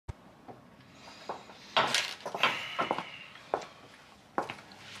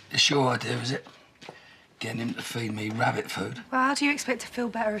It's your idea, is it? Getting him to feed me rabbit food? Well, how do you expect to feel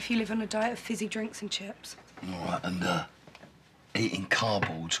better if you live on a diet of fizzy drinks and chips? All right, and eating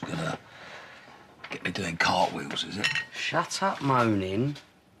cardboard's gonna get me doing cartwheels, is it? Shut up moaning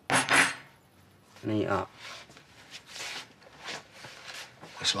and eat up.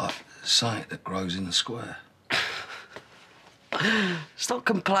 It's like something that grows in the square. Stop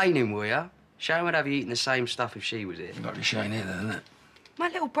complaining, will ya? Shane would have you eating the same stuff if she was here. Got to Shane here, then, isn't it? My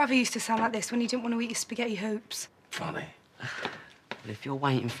little brother used to sound like this when he didn't want to eat his spaghetti hoops. Funny. But if you're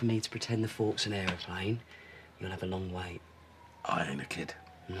waiting for me to pretend the fork's an aeroplane, you'll have a long wait. I ain't a kid.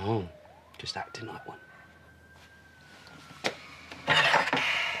 No, just acting like one.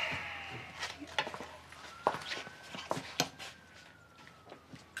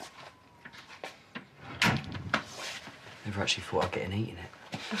 Never actually thought I'd get an eating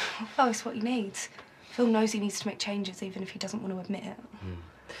it. Well, it's what he needs. Phil knows he needs to make changes even if he doesn't want to admit it.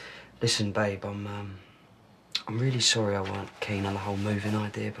 Listen, babe, I'm really sorry I weren't keen on the whole moving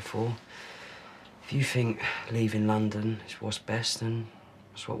idea before. If you think leaving London is what's best, then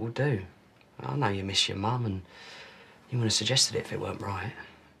that's what we'll do. I know you miss your mum and you wouldn't have suggested it if it weren't right.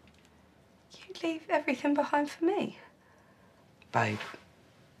 You'd leave everything behind for me? Babe,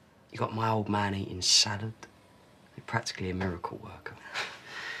 you got my old man eating salad. You're practically a miracle worker.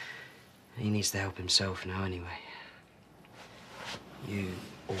 He needs to help himself now anyway. You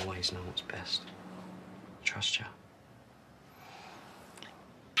always know what's best. Trust you.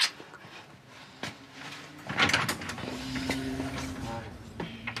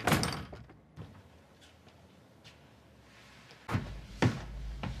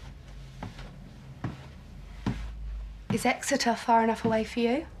 Is Exeter far enough away for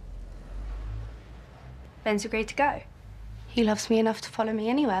you? Ben's agreed to go. He loves me enough to follow me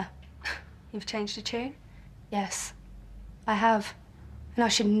anywhere. You've changed the tune? Yes, I have. And I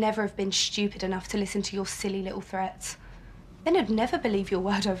should never have been stupid enough to listen to your silly little threats. Then I'd never believe your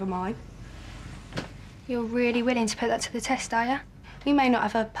word over mine. You're really willing to put that to the test, are you? We may not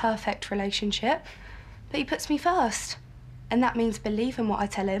have a perfect relationship, but he puts me first. And that means believing what I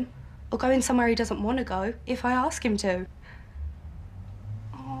tell him, or going somewhere he doesn't want to go if I ask him to.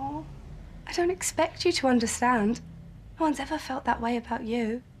 Oh, I don't expect you to understand. No one's ever felt that way about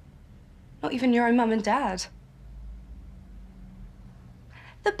you. Not even your own mum and dad.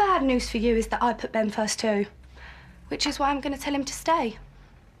 The bad news for you is that I put Ben first too, which is why I'm going to tell him to stay.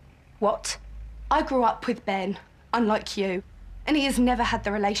 What? I grew up with Ben, unlike you, and he has never had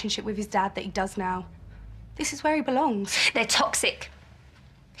the relationship with his dad that he does now. This is where he belongs. They're toxic.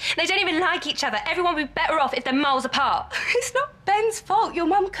 They don't even like each other. Everyone would be better off if they're miles apart. It's not Ben's fault. Your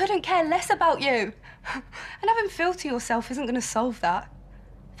mum couldn't care less about you. And having Phil to yourself isn't going to solve that.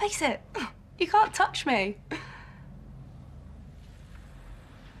 Face it, you can't touch me.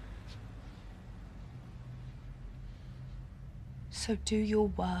 So do your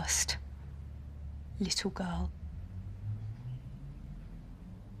worst, little girl.